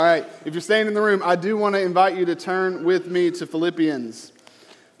right, if you're staying in the room, I do want to invite you to turn with me to Philippians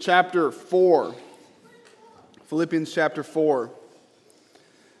chapter 4. Philippians chapter 4.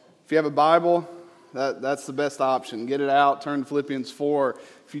 If you have a Bible, that's the best option. Get it out, turn to Philippians 4.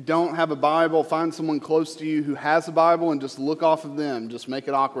 If you don't have a Bible, find someone close to you who has a Bible and just look off of them. Just make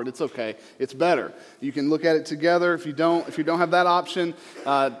it awkward. It's okay. It's better. You can look at it together. If you don't have that option,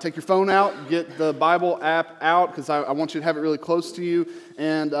 take your phone out, get the Bible app out, because I want you to have it really close to you.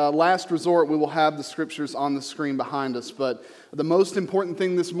 And last resort, we will have the scriptures on the screen behind us. But the most important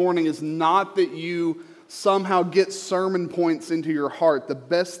thing this morning is not that you somehow get sermon points into your heart. The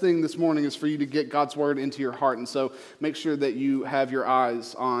best thing this morning is for you to get God's word into your heart. And so make sure that you have your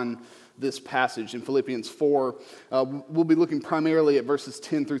eyes on this passage in Philippians 4. We'll be looking primarily at verses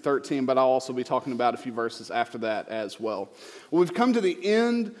 10 through 13, but I'll also be talking about a few verses after that as well. Well, we've come to the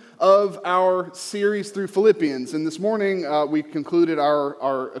end of our series through Philippians, and this morning we concluded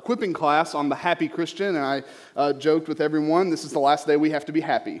our equipping class on the happy Christian, and I joked with everyone, this is the last day we have to be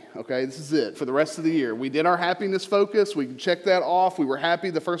happy, okay? This is it for the rest of the year. We did our happiness focus, we checked that off, we were happy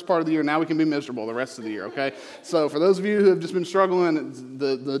the first part of the year, now we can be miserable the rest of the year, okay? So for those of you who have just been struggling,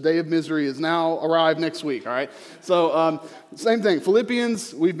 the day of misery is now arrived next week, all right? So same thing,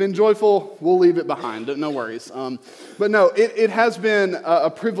 Philippians, we've been joyful, we'll leave it behind, no worries. But no, it has been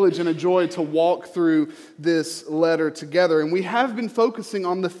a privilege and a joy to walk through this letter together. And we have been focusing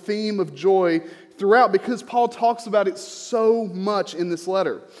on the theme of joy throughout because Paul talks about it so much in this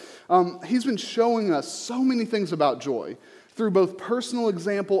letter. He's been showing us so many things about joy through both personal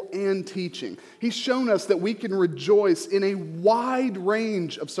example and teaching. He's shown us that we can rejoice in a wide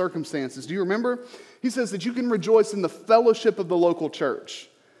range of circumstances. Do you remember? He says that you can rejoice in the fellowship of the local church.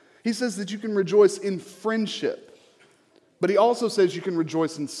 He says that you can rejoice in friendship. But he also says you can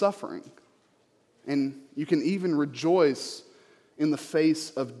rejoice in suffering. And you can even rejoice in the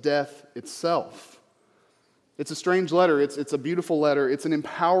face of death itself. It's a strange letter. It's a beautiful letter. It's an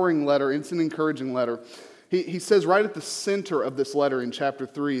empowering letter. It's an encouraging letter. He says right at the center of this letter in chapter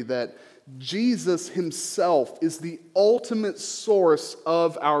 3 that Jesus himself is the ultimate source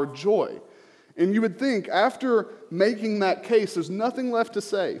of our joy. And you would think after making that case, there's nothing left to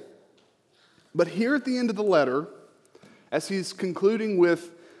say. But here at the end of the letter, as he's concluding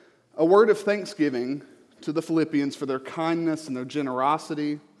with a word of thanksgiving to the Philippians for their kindness and their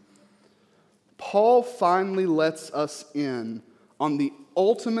generosity, Paul finally lets us in on the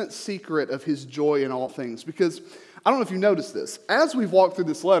ultimate secret of his joy in all things. Because, I don't know if you noticed this, as we've walked through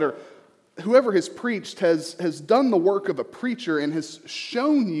this letter, whoever has preached has done the work of a preacher and has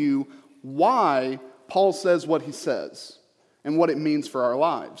shown you why Paul says what he says and what it means for our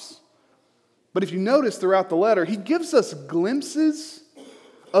lives. But if you notice throughout the letter, he gives us glimpses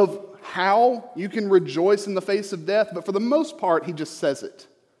of how you can rejoice in the face of death, but for the most part, he just says it.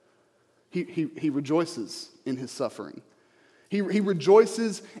 He rejoices in his suffering. He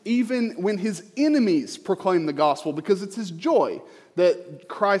rejoices even when his enemies proclaim the gospel, because it's his joy that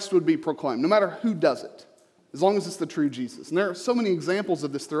Christ would be proclaimed, no matter who does it, as long as it's the true Jesus. And there are so many examples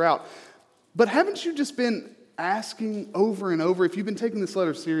of this throughout. But haven't you just been asking over and over, if you've been taking this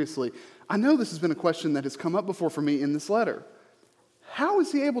letter seriously, I know this has been a question that has come up before for me in this letter. How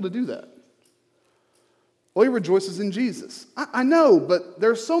is he able to do that? Well, he rejoices in Jesus. I know, but there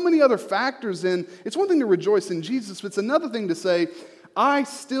are so many other factors in. It's one thing to rejoice in Jesus, but it's another thing to say, I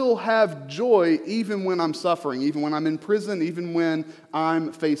still have joy even when I'm suffering, even when I'm in prison, even when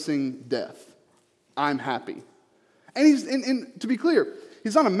I'm facing death. I'm happy. And to be clear,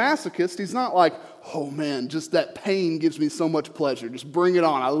 he's not a masochist. He's not like, oh man, just that pain gives me so much pleasure. Just bring it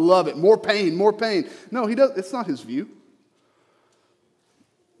on. I love it. More pain, more pain. No, he does. It's not his view.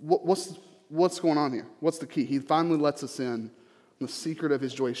 What's going on here? What's the key? He finally lets us in the secret of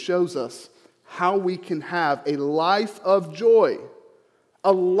his joy. He shows us how we can have a life of joy.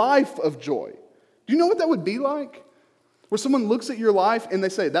 A life of joy. Do you know what that would be like? Where someone looks at your life and they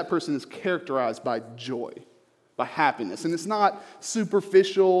say, that person is characterized by joy, by happiness. And it's not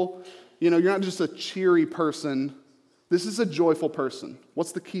superficial. You're not just a cheery person. This is a joyful person.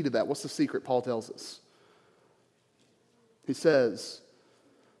 What's the key to that? What's the secret? Paul tells us. He says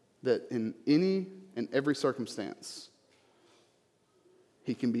that in any and every circumstance,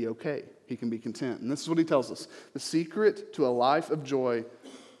 he can be okay. He can be content. And this is what he tells us. The secret to a life of joy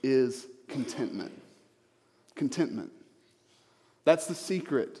is contentment. Contentment. That's the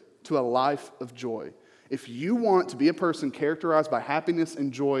secret to a life of joy. If you want to be a person characterized by happiness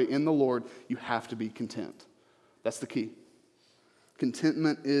and joy in the Lord, you have to be content. That's the key.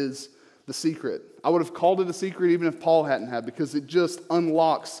 Contentment is the secret. I would have called it a secret even if Paul hadn't had, because it just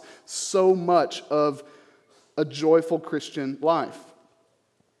unlocks so much of a joyful Christian life.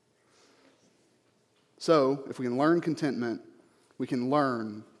 So, if we can learn contentment, we can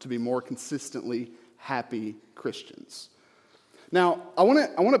learn to be more consistently happy Christians. Now, I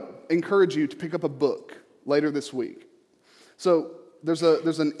want to encourage you to pick up a book later this week. So, there's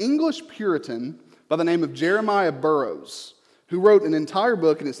an English Puritan by the name of Jeremiah Burroughs who wrote an entire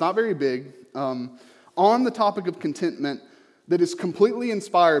book, and it's not very big, on the topic of contentment that is completely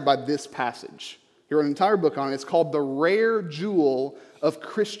inspired by this passage. He wrote an entire book on it. It's called The Rare Jewel of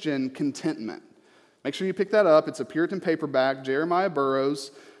Christian Contentment. Make sure you pick that up. It's a Puritan paperback, Jeremiah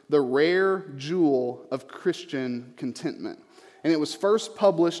Burroughs, The Rare Jewel of Christian Contentment. And it was first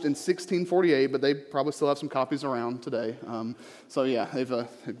published in 1648, but they probably still have some copies around today. They've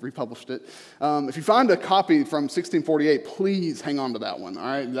republished it. If you find a copy from 1648, please hang on to that one. All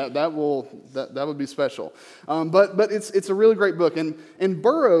right, that would be special. But it's a really great book. And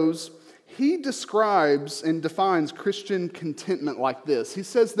Burroughs, he describes and defines Christian contentment like this. He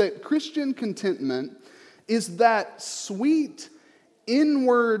says that Christian contentment is that sweet,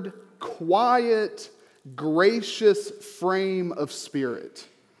 inward, quiet, gracious frame of spirit,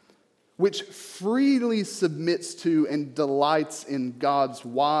 which freely submits to and delights in God's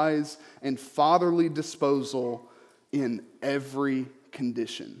wise and fatherly disposal in every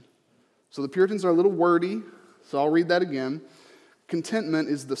condition. So the Puritans are a little wordy, so I'll read that again. Contentment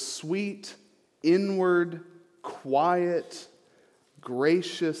is the sweet, inward, quiet,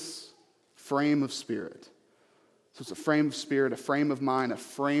 gracious frame of spirit. So it's a frame of spirit, a frame of mind, a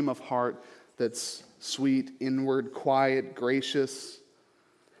frame of heart that's sweet, inward, quiet, gracious,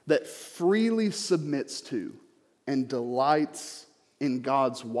 that freely submits to and delights in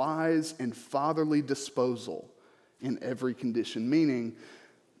God's wise and fatherly disposal in every condition. Meaning,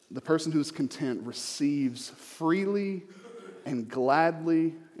 the person who's content receives freely and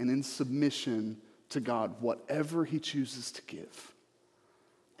gladly and in submission to God whatever He chooses to give,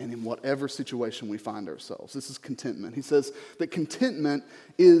 and in whatever situation we find ourselves. This is contentment. He says that contentment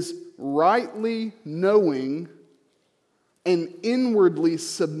is rightly knowing and inwardly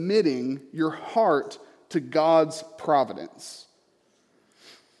submitting your heart to God's providence.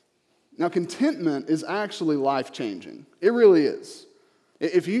 Now, contentment is actually life-changing. It really is.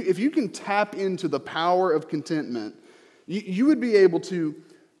 If you can tap into the power of contentment, you would be able to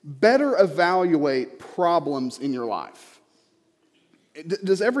better evaluate problems in your life.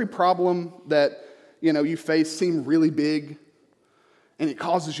 Does every problem that you face seem really big and it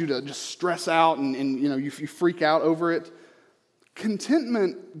causes you to just stress out and you freak out over it?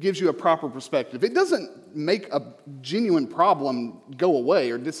 Contentment gives you a proper perspective. It doesn't make a genuine problem go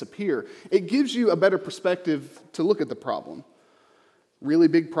away or disappear. It gives you a better perspective to look at the problem. Really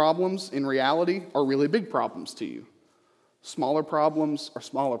big problems in reality are really big problems to you. Smaller problems are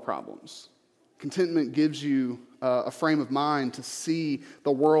smaller problems. Contentment gives you a frame of mind to see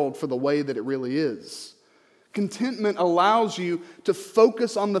the world for the way that it really is. Contentment allows you to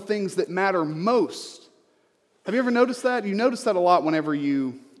focus on the things that matter most. Have you ever noticed that? You notice that a lot whenever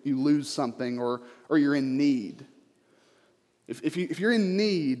you lose something or you're in need. If you're in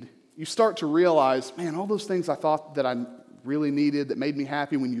need, you start to realize, man, all those things I thought that I really needed, that made me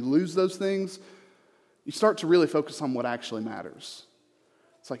happy, when you lose those things, you start to really focus on what actually matters.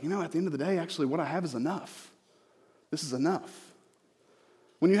 It's like, at the end of the day, actually, what I have is enough. This is enough.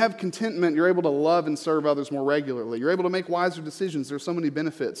 When you have contentment, you're able to love and serve others more regularly. You're able to make wiser decisions. There's so many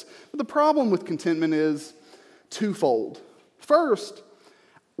benefits. But the problem with contentment is twofold. First,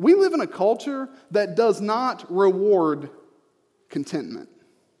 we live in a culture that does not reward contentment.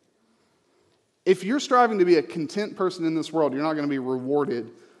 If you're striving to be a content person in this world, you're not going to be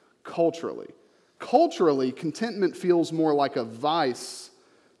rewarded culturally. Culturally, contentment feels more like a vice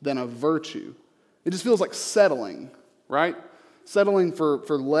than a virtue. It just feels like settling, right? Settling for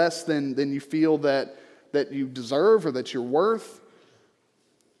less than you feel that you deserve or that you're worth.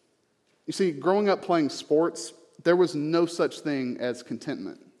 You see, growing up playing sports, there was no such thing as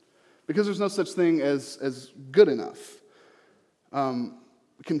contentment because there's no such thing as good enough.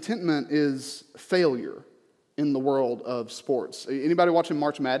 Contentment is failure in the world of sports. Anybody watching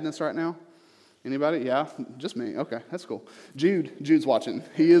March Madness right now? Anybody? Yeah, just me. Okay, that's cool. Jude's watching.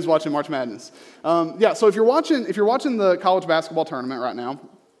 He is watching March Madness. So if you're watching the college basketball tournament right now,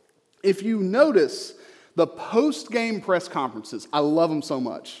 if you notice the post-game press conferences, I love them so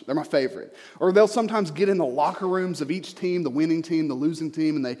much. They're my favorite. Or they'll sometimes get in the locker rooms of each team, the winning team, the losing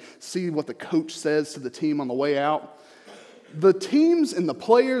team, and they see what the coach says to the team on the way out. The teams and the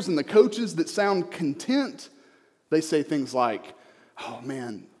players and the coaches that sound content, they say things like, "Oh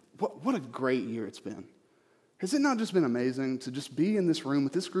man, what a great year it's been. Has it not just been amazing to just be in this room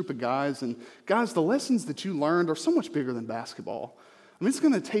with this group of guys? And guys, the lessons that you learned are so much bigger than basketball. I mean, it's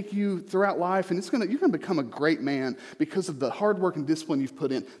going to take you throughout life, and you're going to become a great man because of the hard work and discipline you've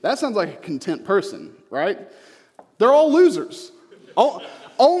put in. That sounds like a content person, right? They're all losers.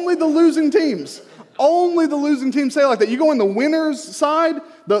 Only the losing teams. Only the losing teams say like that. You go on the winner's side,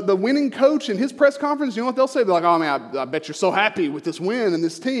 the winning coach in his press conference, you know what they'll say? They're like, oh man, I bet you're so happy with this win and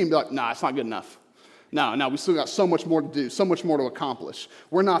this team. They're like, nah, it's not good enough. No, we still got so much more to do, so much more to accomplish.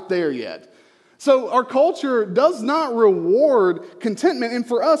 We're not there yet. So our culture does not reward contentment. And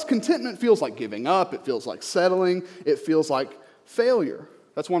for us, contentment feels like giving up. It feels like settling. It feels like failure.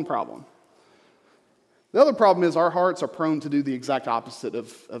 That's one problem. The other problem is our hearts are prone to do the exact opposite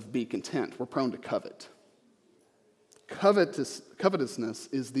of be content. We're prone to covet. Covetousness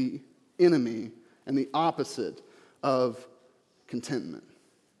is the enemy and the opposite of contentment.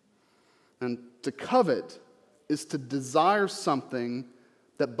 And to covet is to desire something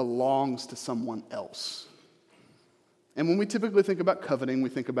that belongs to someone else. And when we typically think about coveting, we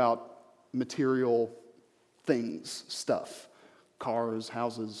think about material things, stuff, cars,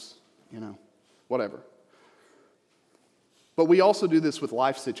 houses, whatever. But we also do this with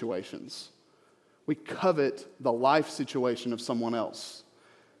life situations. We covet the life situation of someone else.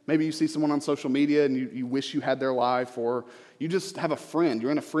 Maybe you see someone on social media and you wish you had their life, or you just have a friend,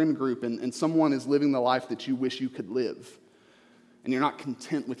 you're in a friend group and someone is living the life that you wish you could live. And you're not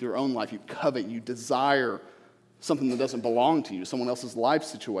content with your own life. You covet, you desire something that doesn't belong to you, someone else's life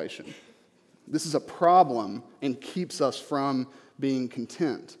situation. This is a problem and keeps us from being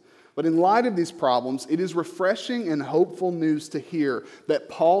content. But in light of these problems, it is refreshing and hopeful news to hear that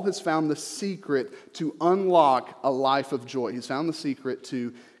Paul has found the secret to unlock a life of joy. He's found the secret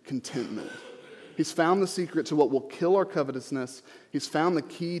to contentment. He's found the secret to what will kill our covetousness. He's found the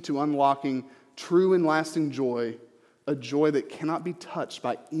key to unlocking true and lasting joy, a joy that cannot be touched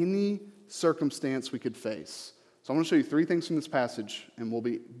by any circumstance we could face. So I want to show you three things from this passage, and we'll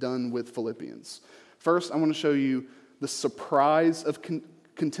be done with Philippians. First, I want to show you the surprise of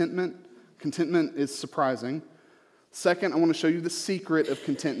contentment. Contentment is surprising. Second, I want to show you the secret of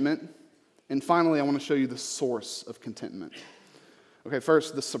contentment. And finally, I want to show you the source of contentment. Okay,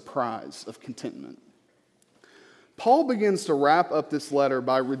 first, the surprise of contentment. Paul begins to wrap up this letter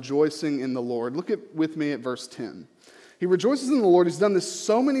by rejoicing in the Lord. Look with me at verse 10. He rejoices in the Lord. He's done this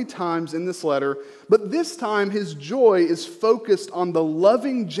so many times in this letter, but this time his joy is focused on the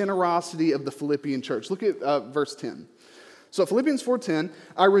loving generosity of the Philippian church. Look at verse 10. So Philippians 4:10,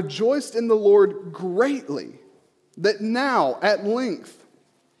 I rejoiced in the Lord greatly that now at length,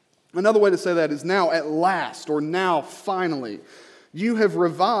 another way to say that is now at last, or now finally, you have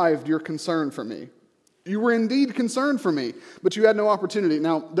revived your concern for me. You were indeed concerned for me, but you had no opportunity.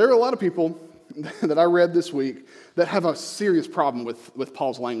 Now, there are a lot of people that I read this week that have a serious problem with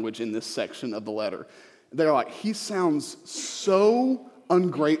Paul's language in this section of the letter. They're like, he sounds so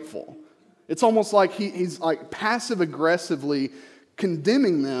ungrateful. It's almost like he's like passive-aggressively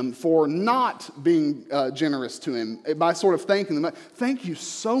condemning them for not being generous to him by sort of thanking them. Thank you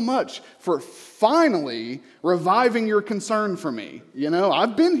so much for finally reviving your concern for me.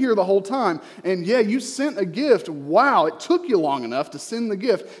 I've been here the whole time, and yeah, you sent a gift. Wow, it took you long enough to send the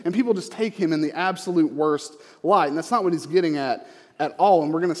gift, and people just take him in the absolute worst light, and that's not what he's getting at all,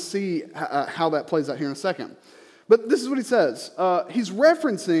 and we're going to see how that plays out here in a second. But this is what he says. He's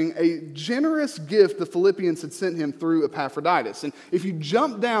referencing a generous gift the Philippians had sent him through Epaphroditus. And if you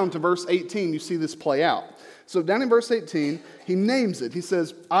jump down to verse 18, you see this play out. So down in verse 18, he names it. He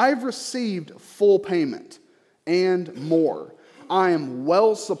says, I've received full payment and more. I am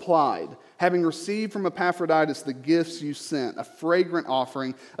well supplied, having received from Epaphroditus the gifts you sent, a fragrant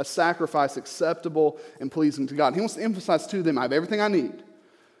offering, a sacrifice acceptable and pleasing to God. And he wants to emphasize to them, I have everything I need.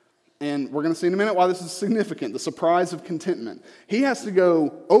 And we're going to see in a minute why this is significant, the surprise of contentment. He has to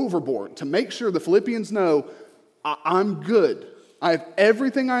go overboard to make sure the Philippians know, I'm good. I have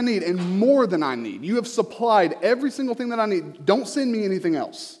everything I need and more than I need. You have supplied every single thing that I need. Don't send me anything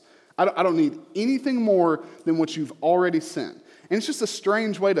else. I don't need anything more than what you've already sent. And it's just a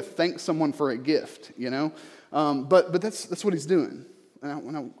strange way to thank someone for a gift, But that's what he's doing.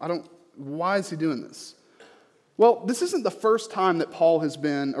 Why is he doing this? Well, this isn't the first time that Paul has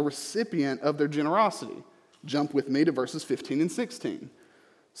been a recipient of their generosity. Jump with me to verses 15 and 16.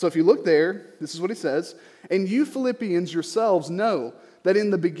 So if you look there, this is what he says, and you Philippians yourselves know that in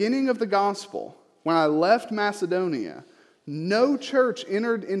the beginning of the gospel, when I left Macedonia, no church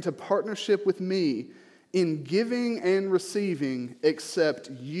entered into partnership with me in giving and receiving except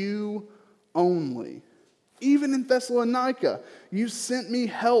you only. Even in Thessalonica, you sent me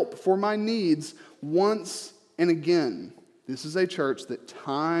help for my needs once and again. This is a church that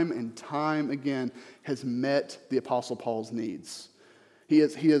time and time again has met the Apostle Paul's needs.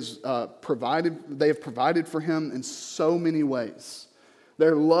 He has provided, they have provided for him in so many ways.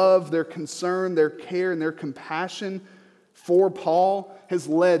 Their love, their concern, their care, and their compassion for Paul has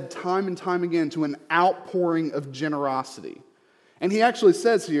led time and time again to an outpouring of generosity. And he actually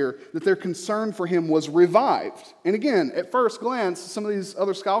says here that their concern for him was revived. And again, at first glance, some of these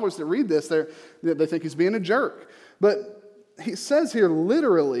other scholars that read this, they think he's being a jerk. But he says here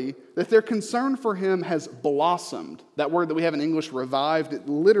literally that their concern for him has blossomed. That word that we have in English, revived, it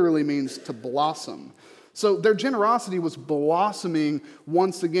literally means to blossom. So their generosity was blossoming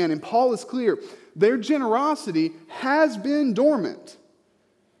once again. And Paul is clear, their generosity has been dormant.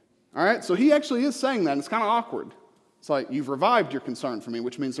 All right, so he actually is saying that, and it's kind of awkward. It's like, you've revived your concern for me,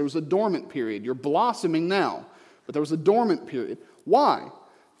 which means there was a dormant period. You're blossoming now, but there was a dormant period. Why?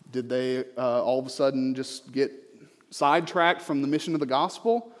 Did they all of a sudden just get sidetracked from the mission of the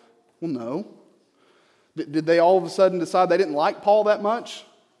gospel? Well, no. Did they all of a sudden decide they didn't like Paul that much?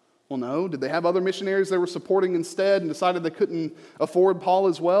 Well, no. Did they have other missionaries they were supporting instead and decided they couldn't afford Paul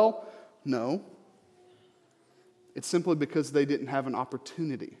as well? No. It's simply because they didn't have an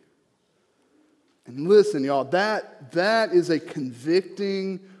opportunity. And listen, y'all, that is a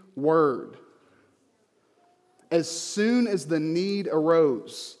convicting word. As soon as the need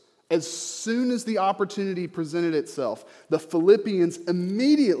arose, as soon as the opportunity presented itself, the Philippians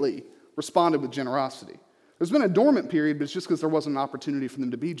immediately responded with generosity. There's been a dormant period, but it's just because there wasn't an opportunity for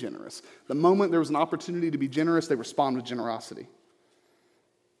them to be generous. The moment there was an opportunity to be generous, they responded with generosity.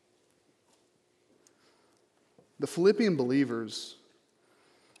 The Philippian believers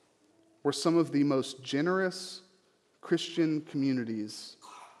were some of the most generous Christian communities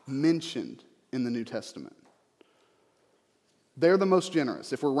mentioned in the New Testament. They're the most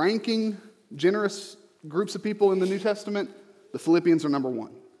generous. If we're ranking generous groups of people in the New Testament, the Philippians are number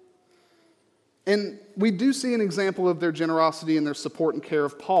one. And we do see an example of their generosity and their support and care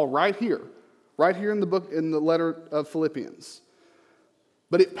of Paul right here in the book, in the letter of Philippians.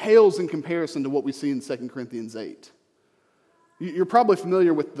 But it pales in comparison to what we see in 2 Corinthians 8. You're probably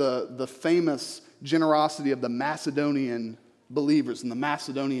familiar with the famous generosity of the Macedonian believers and the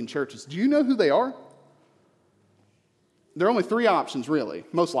Macedonian churches. Do you know who they are? There are only three options, really,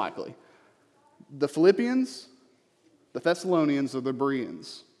 most likely. The Philippians, the Thessalonians, or the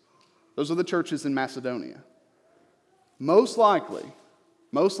Bereans. Those are the churches in Macedonia. Most likely,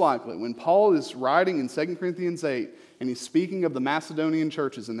 when Paul is writing in 2 Corinthians 8, and he's speaking of the Macedonian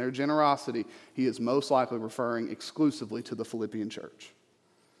churches and their generosity, he is most likely referring exclusively to the Philippian church.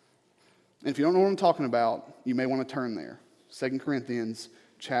 And if you don't know what I'm talking about, you may want to turn there. 2 Corinthians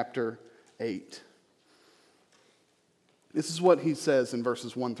chapter 8. This is what he says in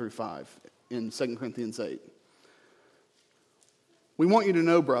verses 1 through 5 in 2 Corinthians 8. We want you to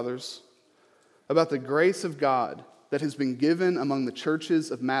know, brothers, about the grace of God that has been given among the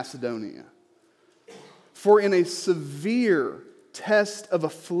churches of Macedonia. For in a severe test of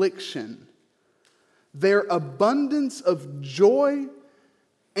affliction, their abundance of joy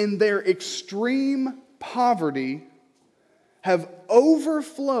and their extreme poverty have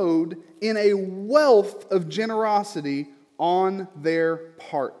overflowed in a wealth of generosity on their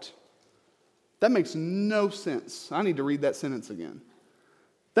part. That makes no sense. I need to read that sentence again.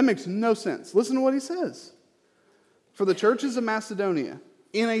 That makes no sense. Listen to what he says. For the churches of Macedonia,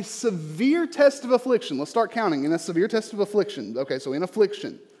 in a severe test of affliction, let's start counting, in a severe test of affliction. Okay, so in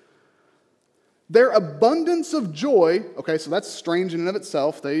affliction. Their abundance of joy, okay, so that's strange in and of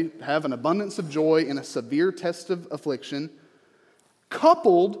itself. They have an abundance of joy in a severe test of affliction,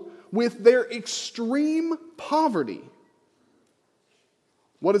 coupled with their extreme poverty.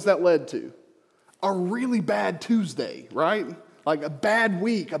 What has that led to? A really bad Tuesday, right? Like a bad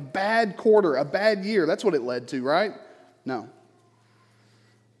week, a bad quarter, a bad year. That's what it led to, right? No.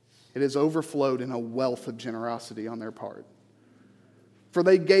 It has overflowed in a wealth of generosity on their part. For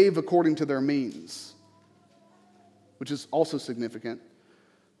they gave according to their means, which is also significant.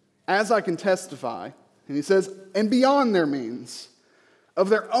 As I can testify, and he says, and beyond their means, of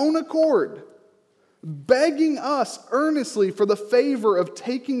their own accord, begging us earnestly for the favor of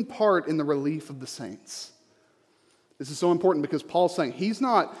taking part in the relief of the saints. This is so important because Paul's saying he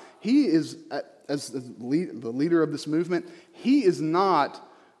is, as the leader of this movement, he is not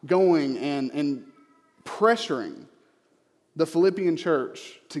going and pressuring the Philippian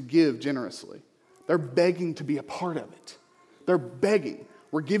church to give generously. They're begging to be a part of it. They're begging.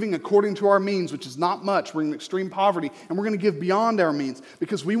 We're giving according to our means, which is not much. We're in extreme poverty, and we're going to give beyond our means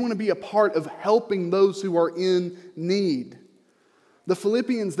because we want to be a part of helping those who are in need. The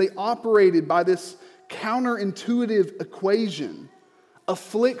Philippians, they operated by this counterintuitive equation.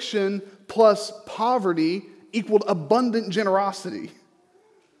 Affliction plus poverty equaled abundant generosity.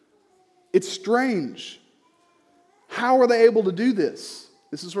 It's strange. How are they able to do this?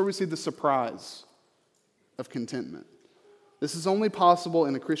 This is where we see the surprise of contentment. This is only possible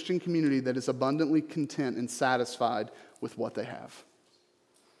in a Christian community that is abundantly content and satisfied with what they have.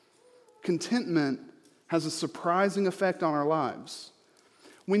 Contentment has a surprising effect on our lives.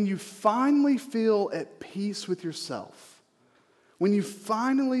 When you finally feel at peace with yourself, when you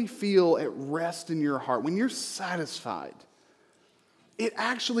finally feel at rest in your heart, when you're satisfied, it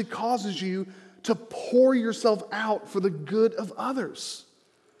actually causes you to pour yourself out for the good of others.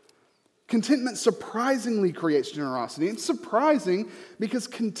 Contentment surprisingly creates generosity. It's surprising because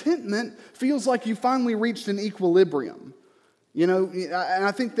contentment feels like you finally reached an equilibrium. You know, and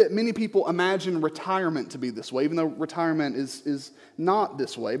I think that many people imagine retirement to be this way, even though retirement is not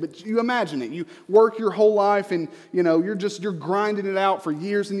this way. But you imagine it. You work your whole life and, you know, you're grinding it out for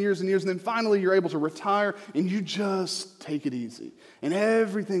years and years and years. And then finally you're able to retire and you just take it easy. And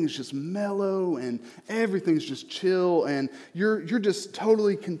everything's just mellow and everything's just chill. And you're just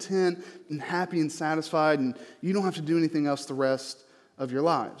totally content and happy and satisfied. And you don't have to do anything else the rest of your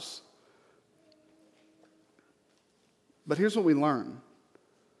lives. But here's what we learn.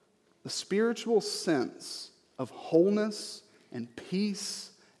 The spiritual sense of wholeness and peace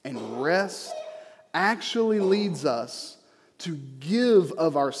and rest actually leads us to give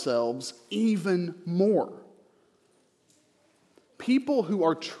of ourselves even more. People who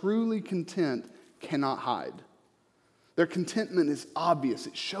are truly content cannot hide. Their contentment is obvious.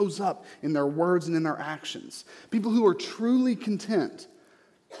 It shows up in their words and in their actions. People who are truly content,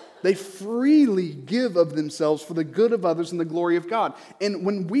 they freely give of themselves for the good of others and the glory of God. And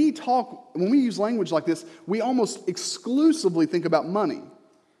when we use language like this, we almost exclusively think about money.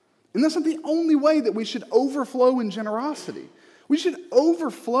 And that's not the only way that we should overflow in generosity. We should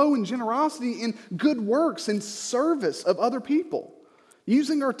overflow in generosity in good works and service of other people,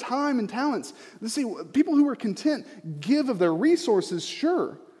 using our time and talents. See, people who are content give of their resources,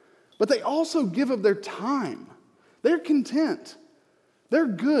 sure, but they also give of their time. They're content. They're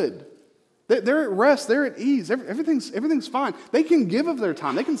good. They're at rest. They're at ease. Everything's fine. They can give of their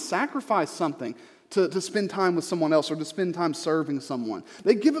time. They can sacrifice something to spend time with someone else or to spend time serving someone.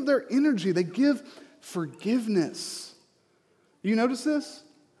 They give of their energy. They give forgiveness. Do you notice this?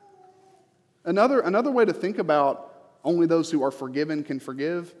 Another way to think about only those who are forgiven can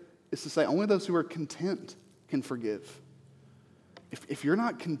forgive is to say only those who are content can forgive. If you're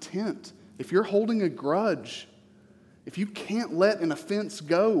not content, if you're holding a grudge, if you can't let an offense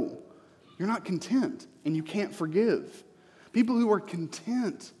go, you're not content and you can't forgive. People who are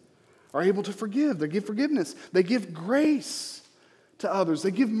content are able to forgive. They give forgiveness. They give grace to others. They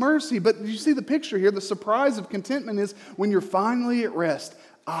give mercy. But you see the picture here. The surprise of contentment is when you're finally at rest,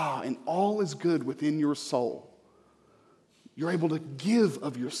 and all is good within your soul. You're able to give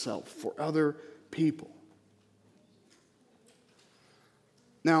of yourself for other people.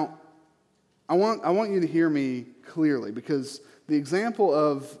 Now, I want you to hear me clearly because the example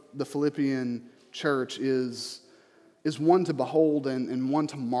of the Philippian church is one to behold and one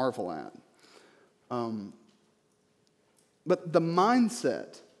to marvel at. But the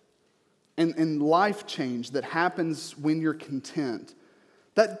mindset and life change that happens when you're content,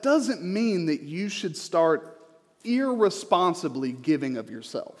 that doesn't mean that you should start irresponsibly giving of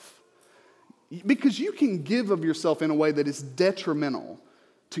yourself. Because you can give of yourself in a way that is detrimental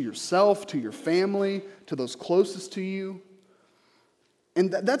to yourself, to your family, to those closest to you.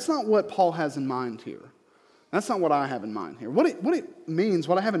 And that's not what Paul has in mind here. That's not what I have in mind here. What it means,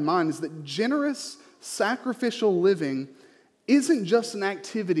 what I have in mind is that generous, sacrificial living isn't just an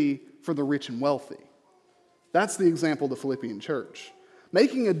activity for the rich and wealthy. That's the example of the Philippian church.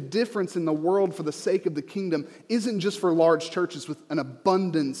 Making a difference in the world for the sake of the kingdom isn't just for large churches with an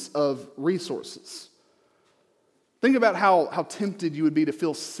abundance of resources. Think about how tempted you would be to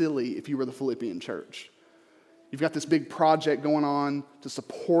feel silly if you were the Philippian church. You've got this big project going on to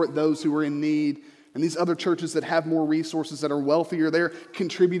support those who are in need, and these other churches that have more resources, that are wealthier, they're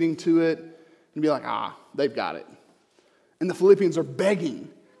contributing to it, and be like, they've got it. And the Philippians are begging.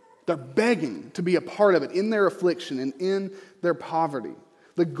 They're begging to be a part of it in their affliction and in their poverty.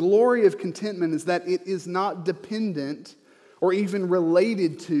 The glory of contentment is that it is not dependent or even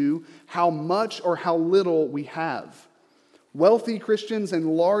related to how much or how little we have. Wealthy Christians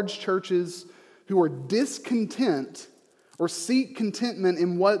and large churches who are discontent or seek contentment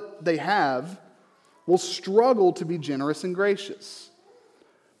in what they have will struggle to be generous and gracious.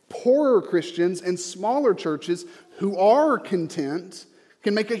 Poorer Christians and smaller churches who are content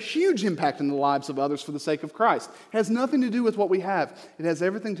can make a huge impact in the lives of others for the sake of Christ. It has nothing to do with what we have. It has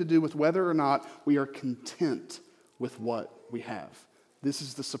everything to do with whether or not we are content with what we have. This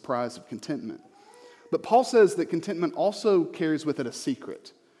is the surprise of contentment. But Paul says that contentment also carries with it a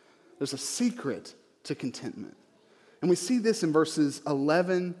secret. There's a secret to contentment. And we see this in verses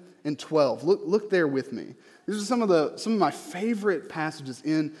 11 and 12. Look there with me. These are some of my favorite passages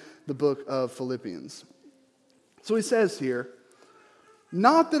in the book of Philippians. So he says here,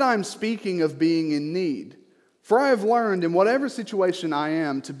 "Not that I'm speaking of being in need, for I have learned in whatever situation I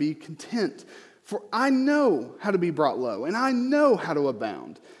am to be content. For I know how to be brought low, and I know how to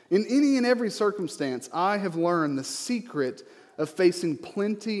abound. In any and every circumstance, I have learned the secret of facing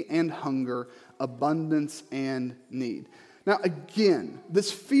plenty and hunger, abundance and need." Now, again,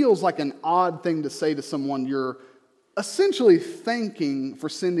 this feels like an odd thing to say to someone you're essentially thanking for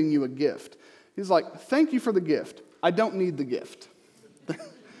sending you a gift. He's like, "Thank you for the gift. I don't need the gift."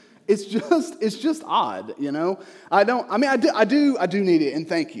 It's just odd, you know. I do need it, and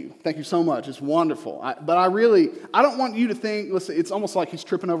thank you so much. It's wonderful. But I don't want you to think. Listen, it's almost like he's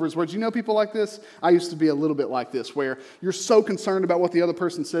tripping over his words. You know, people like this. I used to be a little bit like this, where you're so concerned about what the other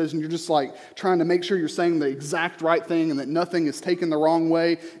person says, and you're just like trying to make sure you're saying the exact right thing, and that nothing is taken the wrong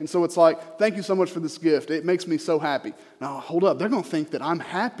way. And so it's like, "Thank you so much for this gift. It makes me so happy." Now, hold up. They're going to think that I'm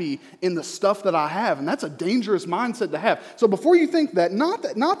happy in the stuff that I have, and that's a dangerous mindset to have. So before you think that, not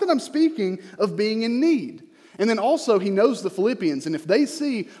that I'm speaking of being in need. And then also, he knows the Philippians, and if they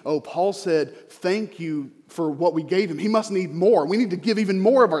see, "Oh, Paul said, thank you for what we gave him. He must need more. We need to give even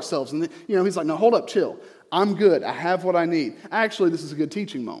more of ourselves." And he's like, "No, hold up, chill. I'm good. I have what I need." Actually, this is a good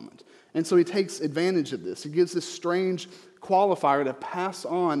teaching moment. And so he takes advantage of this. He gives this strange qualifier to pass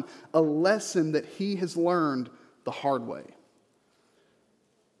on a lesson that he has learned the hard way.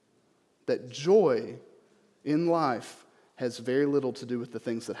 That joy in life has very little to do with the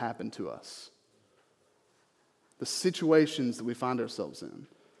things that happen to us. The situations that we find ourselves in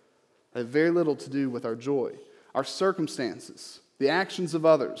have very little to do with our joy. Our circumstances, the actions of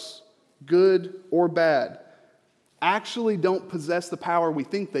others, good or bad, actually don't possess the power we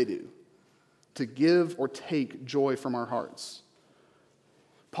think they do to give or take joy from our hearts.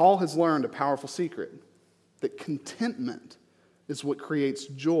 Paul has learned a powerful secret, that contentment is what creates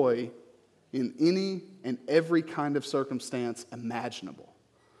joy in any and every kind of circumstance imaginable.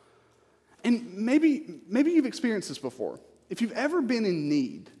 And maybe you've experienced this before. If you've ever been in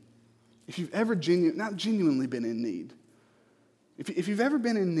need, if you've ever not genuinely been in need, if you've ever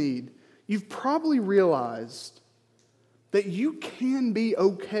been in need, you've probably realized that you can be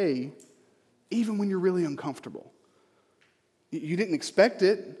okay even when you're really uncomfortable. You didn't expect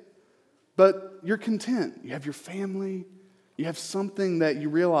it, but you're content. You have your family. You have something that you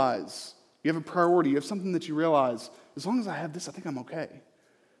realize. You have a priority. You have something that you realize, as long as I have this, I think I'm okay.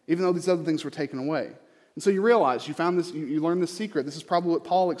 Even though these other things were taken away. And so you realize, you found this, you learned this secret. This is probably what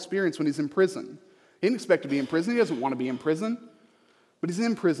Paul experienced when he's in prison. He didn't expect to be in prison. He doesn't want to be in prison. But he's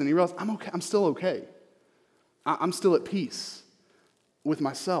in prison. He realized, I'm okay. I'm still okay. I'm still at peace with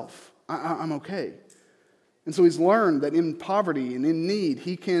myself. I'm okay. And so he's learned that in poverty and in need,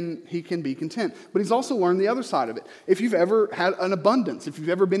 he can be content. But he's also learned the other side of it. If you've ever had an abundance, if you've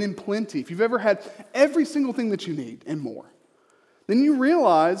ever been in plenty, if you've ever had every single thing that you need and more, then you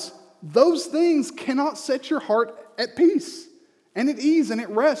realize those things cannot set your heart at peace and at ease and at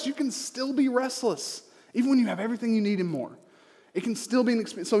rest. You can still be restless, even when you have everything you need and more. It can still be an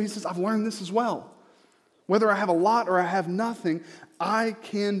experience. So he says, I've learned this as well. Whether I have a lot or I have nothing, I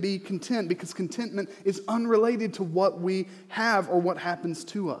can be content, because contentment is unrelated to what we have or what happens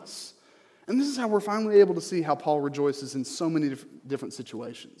to us. And this is how we're finally able to see how Paul rejoices in so many different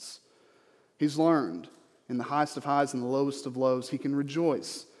situations. He's learned in the highest of highs and the lowest of lows, he can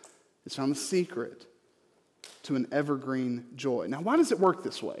rejoice. He's found the secret to an evergreen joy. Now, why does it work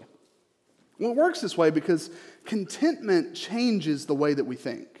this way? Well, it works this way because contentment changes the way that we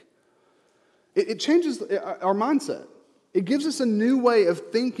think. It changes our mindset. It gives us a new way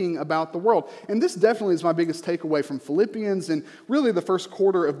of thinking about the world. And this definitely is my biggest takeaway from Philippians and really the first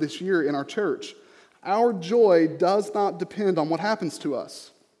quarter of this year in our church. Our joy does not depend on what happens to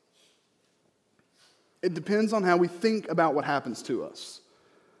us. It depends on how we think about what happens to us.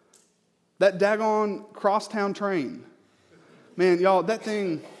 That daggone crosstown train. Man, y'all, that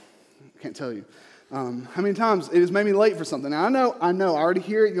thing, I can't tell you. How many times it has made me late for something. Now, I know, I already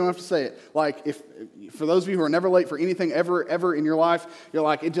hear it, you don't have to say it. Like, for those of you who are never late for anything ever in your life, you're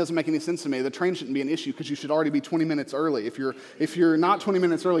like, it doesn't make any sense to me. The train shouldn't be an issue because you should already be 20 minutes early. If you're not 20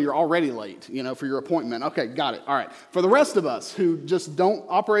 minutes early, you're already late, for your appointment. Okay, got it. All right. For the rest of us who just don't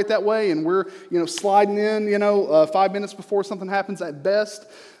operate that way and we're, sliding in, 5 minutes before something happens at best,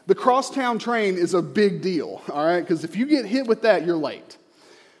 the crosstown train is a big deal, all right? Because if you get hit with that, you're late.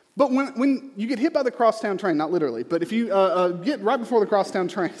 But when you get hit by the crosstown train, not literally, but if you get right before the crosstown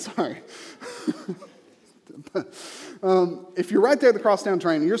train, sorry. If you're right there at the crosstown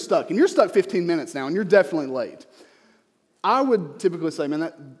train and you're stuck 15 minutes now, and you're definitely late, I would typically say,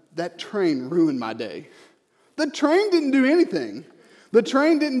 man, that train ruined my day. The train didn't do anything. The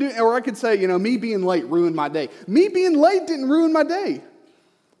train didn't do, or I could say, me being late ruined my day. Me being late didn't ruin my day.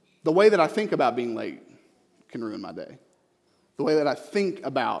 The way that I think about being late can ruin my day. The way that I think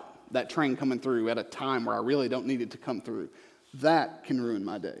about that train coming through at a time where I really don't need it to come through, that can ruin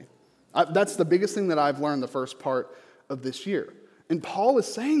my day. That's the biggest thing that I've learned the first part of this year. And Paul is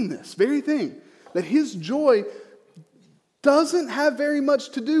saying this very thing, that his joy doesn't have very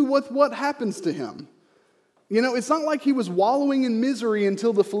much to do with what happens to him. It's not like he was wallowing in misery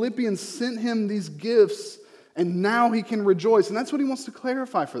until the Philippians sent him these gifts and now he can rejoice. And that's what he wants to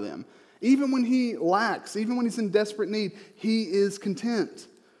clarify for them. Even when he lacks, even when he's in desperate need, he is content.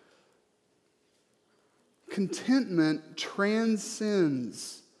 Contentment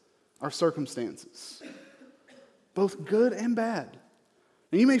transcends our circumstances, both good and bad.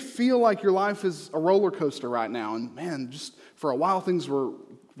 And you may feel like your life is a roller coaster right now, and man, just for a while things were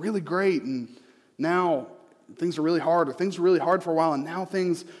really great, and now things are really hard, or things were really hard for a while, and now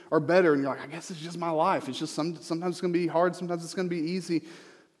things are better, and you're like, I guess it's just my life. It's just sometimes it's going to be hard, sometimes it's going to be easy.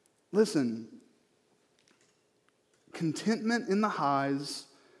 Listen, contentment in the highs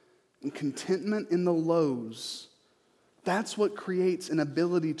and contentment in the lows, that's what creates an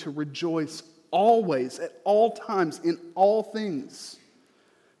ability to rejoice always, at all times, in all things.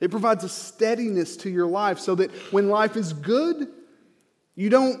 It provides a steadiness to your life so that when life is good, you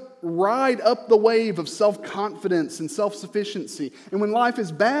don't ride up the wave of self-confidence and self-sufficiency. And when life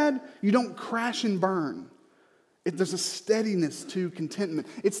is bad, you don't crash and burn. There's a steadiness to contentment.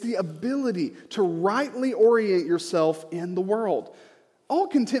 It's the ability to rightly orient yourself in the world. All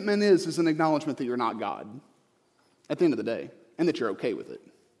contentment is an acknowledgement that you're not God at the end of the day, and that you're okay with it.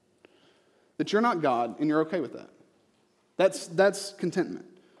 That you're not God, and you're okay with that. That's contentment.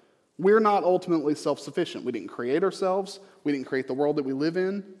 We're not ultimately self-sufficient. We didn't create ourselves. We didn't create the world that we live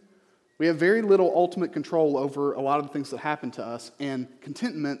in. We have very little ultimate control over a lot of the things that happen to us, and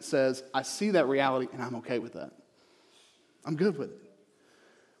contentment says, I see that reality, and I'm okay with that. I'm good with it.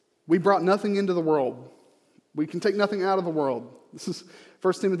 We brought nothing into the world. We can take nothing out of the world. This is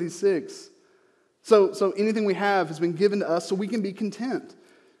 1 Timothy 6. So anything we have has been given to us so we can be content.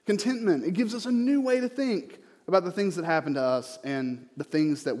 Contentment, it gives us a new way to think about the things that happen to us and the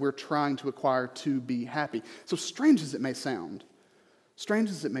things that we're trying to acquire to be happy. So strange as it may sound,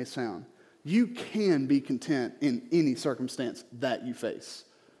 you can be content in any circumstance that you face.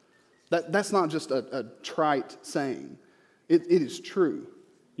 That's not just a trite saying. It is true.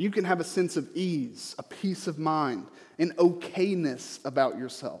 You can have a sense of ease, a peace of mind, an okayness about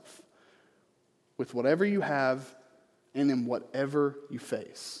yourself with whatever you have and in whatever you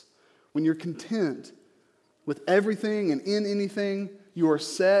face. When you're content with everything and in anything, you are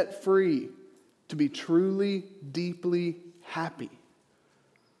set free to be truly, deeply happy.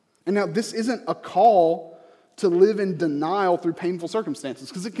 And now this isn't a call to live in denial through painful circumstances,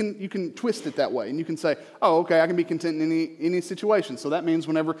 because you can twist it that way, and you can say, oh, okay, I can be content in any situation. So that means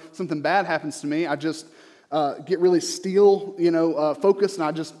whenever something bad happens to me, I just get really focused, and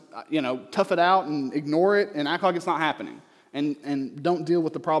I just tough it out and ignore it and act like it's not happening. And don't deal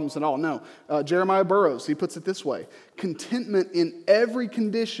with the problems at all. No. Jeremiah Burroughs, he puts it this way. Contentment in every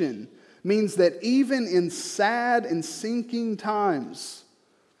condition means that even in sad and sinking times,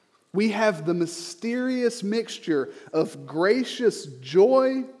 we have the mysterious mixture of gracious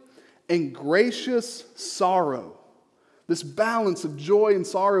joy and gracious sorrow. This balance of joy and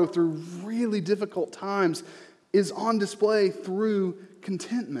sorrow through really difficult times is on display through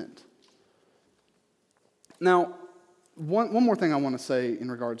contentment. Now, one more thing I want to say in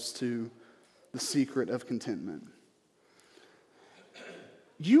regards to the secret of contentment.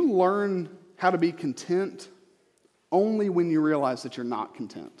 You learn how to be content only when you realize that you're not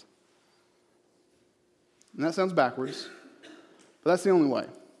content. And that sounds backwards, but that's the only way.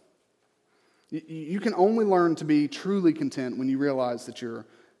 You can only learn to be truly content when you realize that you're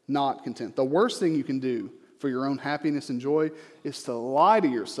not content. The worst thing you can do for your own happiness and joy is to lie to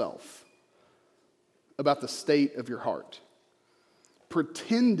yourself about the state of your heart.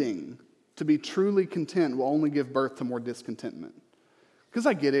 Pretending to be truly content will only give birth to more discontentment. Because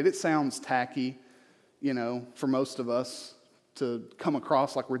I get it, it sounds tacky, for most of us to come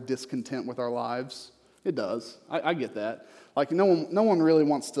across like we're discontent with our lives. It does. I get that. Like no one really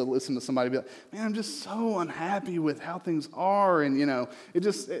wants to listen to somebody be like, man, I'm just so unhappy with how things are, and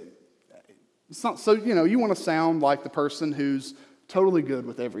it's not so. You want to sound like the person who's totally good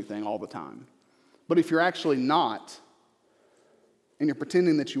with everything all the time. But if you're actually not, and you're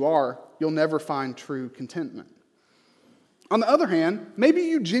pretending that you are, you'll never find true contentment. On the other hand, maybe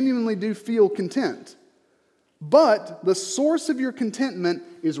you genuinely do feel content, but the source of your contentment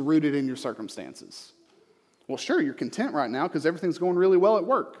is rooted in your circumstances. Well, sure, you're content right now because everything's going really well at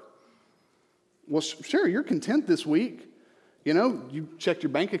work. Well, sure, you're content this week. You know, you checked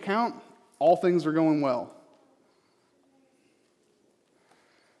your bank account, all things are going well.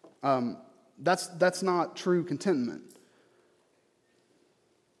 That's not true contentment.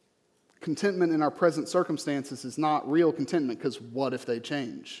 Contentment in our present circumstances is not real contentment, because what if they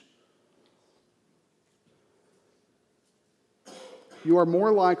change? You are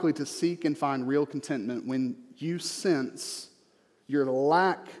more likely to seek and find real contentment when you sense your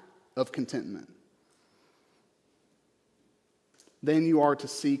lack of contentment than you are to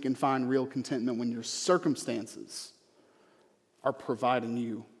seek and find real contentment when your circumstances are providing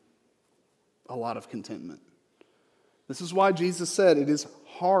you a lot of contentment. This is why Jesus said it is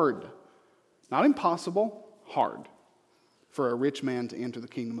hard, not impossible, hard, for a rich man to enter the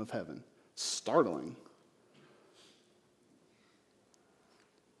kingdom of heaven. Startling.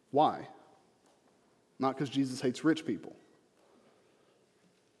 Why? Not because Jesus hates rich people.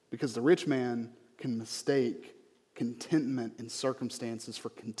 Because the rich man can mistake contentment in circumstances for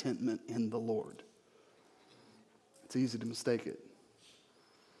contentment in the Lord. It's easy to mistake it.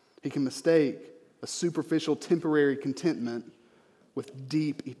 He can mistake a superficial, temporary contentment with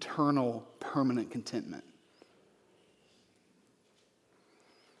deep, eternal, permanent contentment.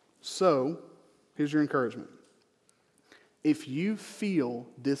 So, here's your encouragement. If you feel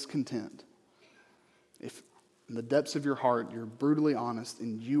discontent, if in the depths of your heart you're brutally honest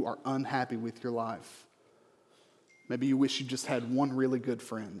and you are unhappy with your life, maybe you wish you just had one really good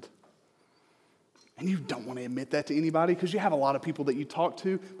friend, and you don't want to admit that to anybody because you have a lot of people that you talk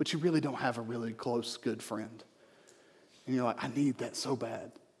to, but you really don't have a really close, good friend. And you're like, I need that so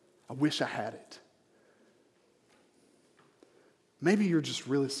bad. I wish I had it. Maybe you're just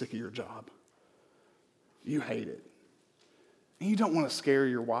really sick of your job. You hate it. And you don't want to scare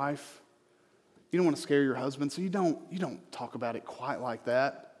your wife. You don't want to scare your husband, so you don't talk about it quite like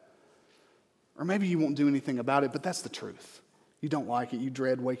that. Or maybe you won't do anything about it, but that's the truth. You don't like it. You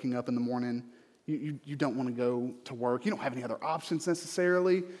dread waking up in the morning. You don't want to go to work. You don't have any other options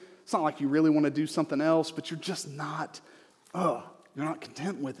necessarily. It's not like you really want to do something else, but you're just not, you're not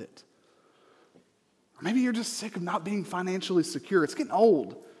content with it. Or maybe you're just sick of not being financially secure. It's getting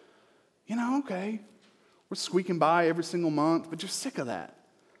old. You know, okay, we're squeaking by every single month, but you're sick of that.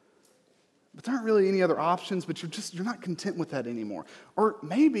 But there aren't really any other options, but you're not content with that anymore. Or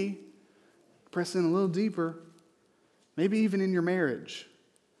maybe, press in a little deeper, maybe even in your marriage.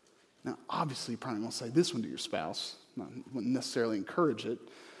 Now, obviously, you probably won't say this one to your spouse. I wouldn't necessarily encourage it.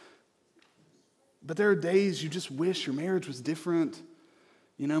 But there are days you just wish your marriage was different.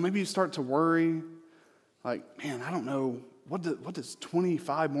 You know, maybe you start to worry, like, man, I don't know, what does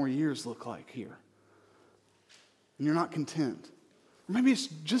 25 more years look like here? And you're not content. Or maybe it's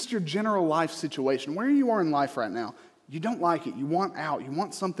just your general life situation. Where you are in life right now, you don't like it. You want out. You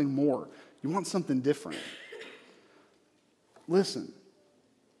want something more. You want something different. Listen,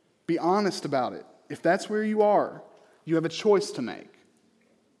 be honest about it. If that's where you are, you have a choice to make.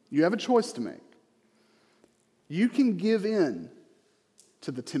 You have a choice to make. You can give in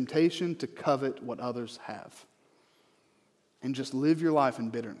to the temptation to covet what others have and just live your life in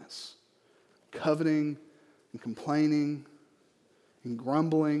bitterness, coveting and complaining and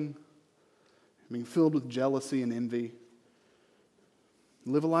grumbling, being filled with jealousy and envy.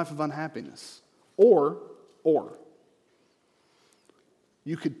 Live a life of unhappiness. Or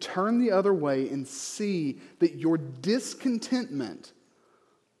you could turn the other way and see that your discontentment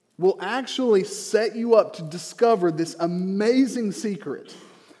will actually set you up to discover this amazing secret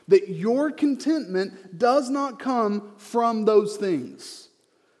that your contentment does not come from those things.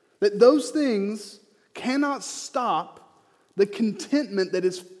 That those things cannot stop the contentment that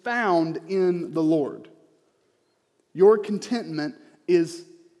is found in the Lord. Your contentment is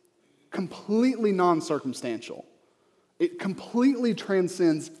completely non-circumstantial. It completely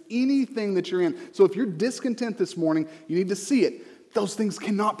transcends anything that you're in. So if you're discontent this morning, you need to see it. Those things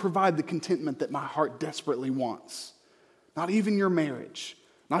cannot provide the contentment that my heart desperately wants. Not even your marriage,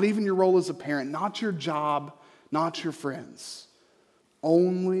 not even your role as a parent, not your job, not your friends.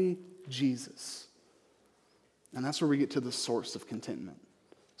 Only Jesus. And that's where we get to the source of contentment.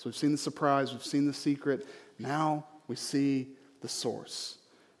 So we've seen the surprise, we've seen the secret. Now we see the source.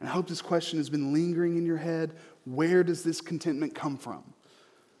 And I hope this question has been lingering in your head. Where does this contentment come from?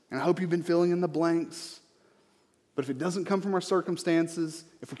 And I hope you've been filling in the blanks. But if it doesn't come from our circumstances,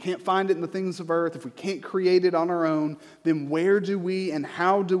 if we can't find it in the things of earth, if we can't create it on our own, then where do we and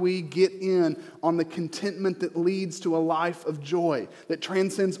how do we get in on the contentment that leads to a life of joy, that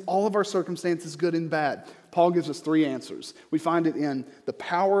transcends all of our circumstances, good and bad? Paul gives us 3 answers. We find it in the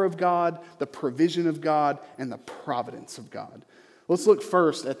power of God, the provision of God, and the providence of God. Let's look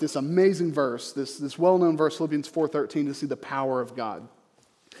first at this amazing verse, this well-known verse, Philippians 4:13, to see the power of God.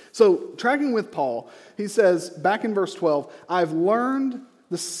 So, tracking with Paul, he says, back in verse 12, I've learned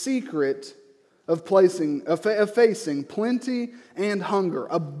the secret of facing plenty and hunger,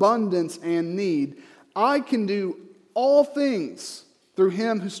 abundance and need. I can do all things through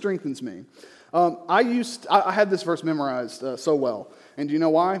him who strengthens me. I had this verse memorized so well. And do you know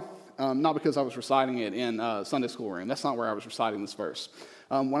why? Not because I was reciting it in Sunday school room. That's not where I was reciting this verse.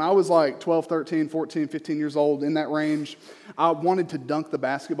 When I was like 12, 13, 14, 15 years old, in that range, I wanted to dunk the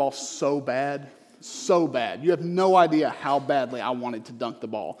basketball so bad. So bad. You have no idea how badly I wanted to dunk the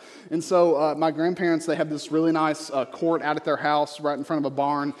ball. And so my grandparents, they have this really nice court out at their house right in front of a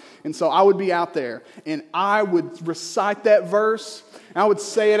barn. And so I would be out there and I would recite that verse. And I would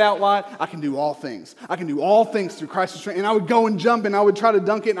say it out loud. I can do all things. I can do all things through Christ who strengthens. And I would go and jump and I would try to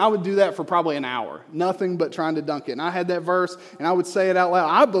dunk it. And I would do that for probably an hour. Nothing but trying to dunk it. And I had that verse and I would say it out loud.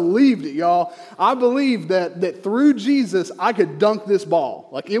 I believed it, y'all. I believed that through Jesus, I could dunk this ball.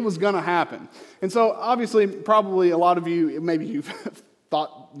 Like it was going to happen. And so obviously, probably a lot of you, maybe you've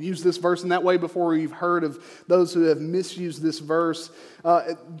used this verse in that way before, or you've heard of those who have misused this verse.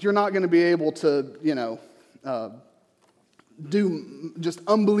 You're not going to be able to, do just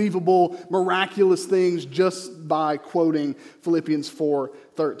unbelievable, miraculous things just by quoting Philippians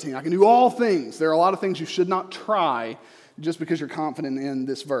 4:13. I can do all things. There are a lot of things you should not try just because you're confident in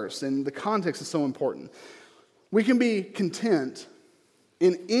this verse. And the context is so important. We can be content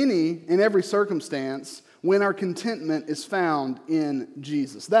in any and every circumstance when our contentment is found in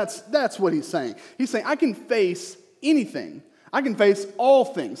Jesus. That's what he's saying. He's saying, I can face anything. I can face all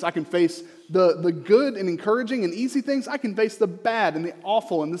things. I can face the good and encouraging and easy things. I can face the bad and the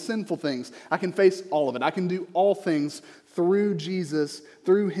awful and the sinful things. I can face all of it. I can do all things through Jesus,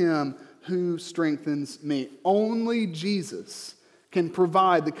 through him who strengthens me. Only Jesus can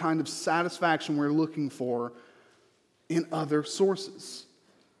provide the kind of satisfaction we're looking for in other sources.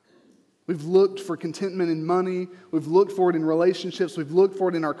 We've looked for contentment in money. We've looked for it in relationships. We've looked for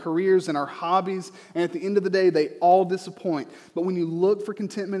it in our careers and our hobbies. And at the end of the day, they all disappoint. But when you look for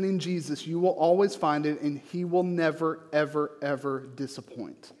contentment in Jesus, you will always find it, and he will never, ever, ever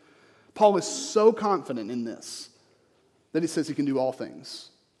disappoint. Paul is so confident in this that he says he can do all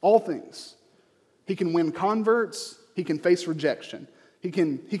things. All things. He can win converts. He can face rejection. He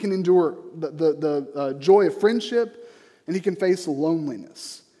can endure the joy of friendship, and he can face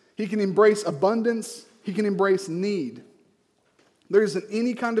loneliness. He can embrace abundance. He can embrace need. There isn't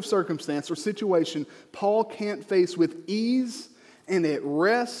any kind of circumstance or situation Paul can't face with ease and at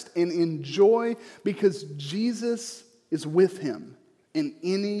rest and in joy because Jesus is with him in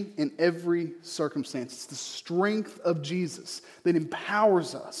any and every circumstance. It's the strength of Jesus that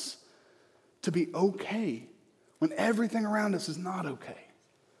empowers us to be okay when everything around us is not okay.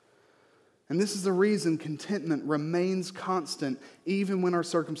 And this is the reason contentment remains constant even when our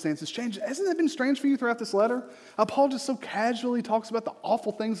circumstances change. Hasn't that been strange for you throughout this letter? Paul just so casually talks about the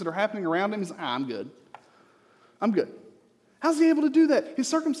awful things that are happening around him. He's like, I'm good. I'm good. How's he able to do that? His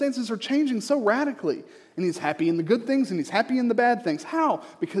circumstances are changing so radically. And he's happy in the good things and he's happy in the bad things. How?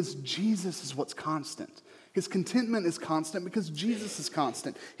 Because Jesus is what's constant. His contentment is constant because Jesus is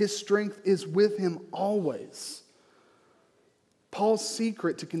constant. His strength is with him always. Paul's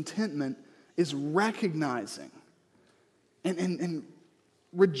secret to contentment is recognizing and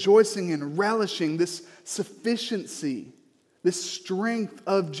rejoicing and relishing this sufficiency, this strength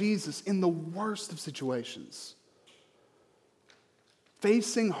of Jesus in the worst of situations.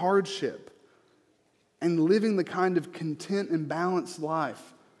 Facing hardship and living the kind of content and balanced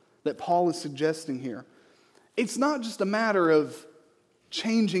life that Paul is suggesting here. It's not just a matter of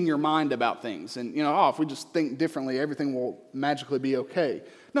changing your mind about things and, if we just think differently, everything will magically be okay.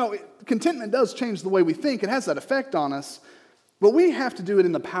 No, contentment does change the way we think. It has that effect on us, but we have to do it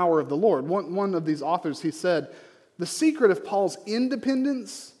in the power of the Lord. One of these authors, he said, the secret of Paul's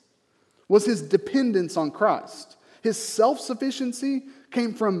independence was his dependence on Christ. His self-sufficiency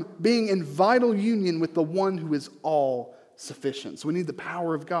came from being in vital union with the one who is all sufficient. So we need the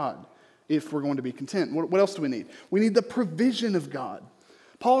power of God if we're going to be content. What else do we need? We need the provision of God.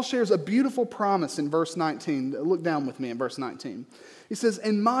 Paul shares a beautiful promise in verse 19. Look down with me in verse 19. He says,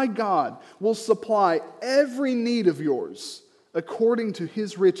 and my God will supply every need of yours according to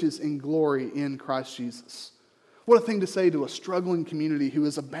his riches in glory in Christ Jesus. What a thing to say to a struggling community who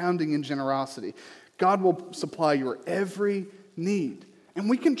is abounding in generosity. God will supply your every need. And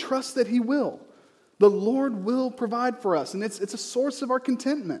we can trust that He will. The Lord will provide for us. And it's a source of our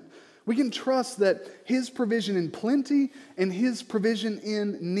contentment. We can trust that His provision in plenty and His provision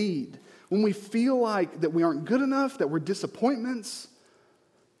in need. When we feel like that we aren't good enough, that we're disappointments,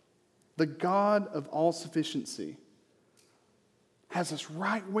 the God of all sufficiency has us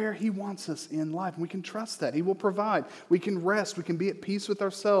right where He wants us in life. And we can trust that. He will provide. We can rest. We can be at peace with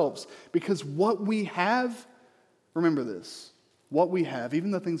ourselves. Because what we have, remember this, what we have,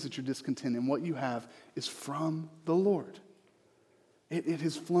 even the things that you're discontent in, what you have is from the Lord. It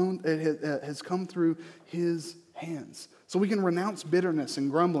has come through His hands. So we can renounce bitterness and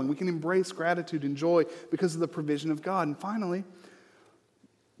grumbling. We can embrace gratitude and joy because of the provision of God. And finally,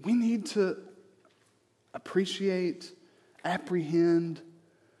 we need to appreciate, apprehend,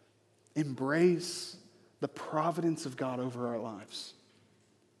 embrace the providence of God over our lives.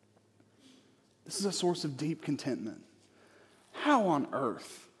 This is a source of deep contentment. How on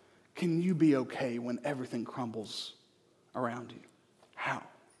earth can you be okay when everything crumbles around you? How?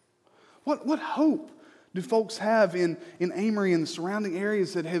 What hope do folks have in Amory and the surrounding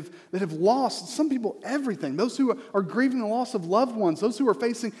areas that have lost, some people, everything? Those who are grieving the loss of loved ones, those who are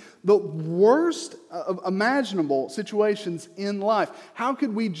facing the worst of imaginable situations in life. How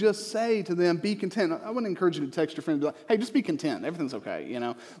could we just say to them, be content? I wouldn't encourage you to text your friend and be like, hey, just be content. Everything's okay, you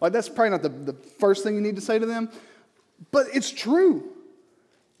know? Like, that's probably not the first thing you need to say to them. But it's true.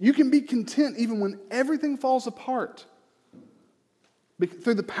 You can be content even when everything falls apart.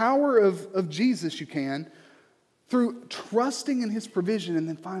 Through the power of Jesus, you can. Through trusting in His provision. And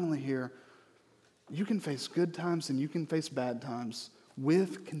then finally here, you can face good times and you can face bad times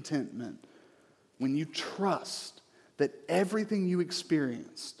with contentment when you trust that everything you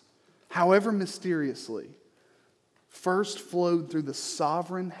experienced, however mysteriously, first flowed through the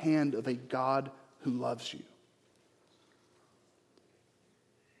sovereign hand of a God who loves you.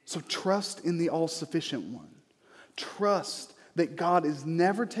 So trust in the all-sufficient one. Trust that God is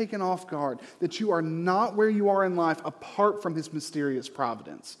never taken off guard, that you are not where you are in life apart from His mysterious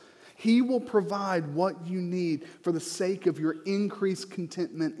providence. He will provide what you need for the sake of your increased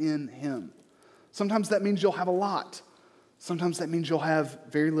contentment in Him. Sometimes that means you'll have a lot. Sometimes that means you'll have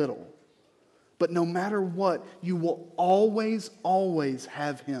very little. But no matter what, you will always, always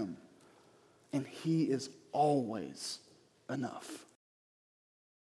have Him. And He is always enough.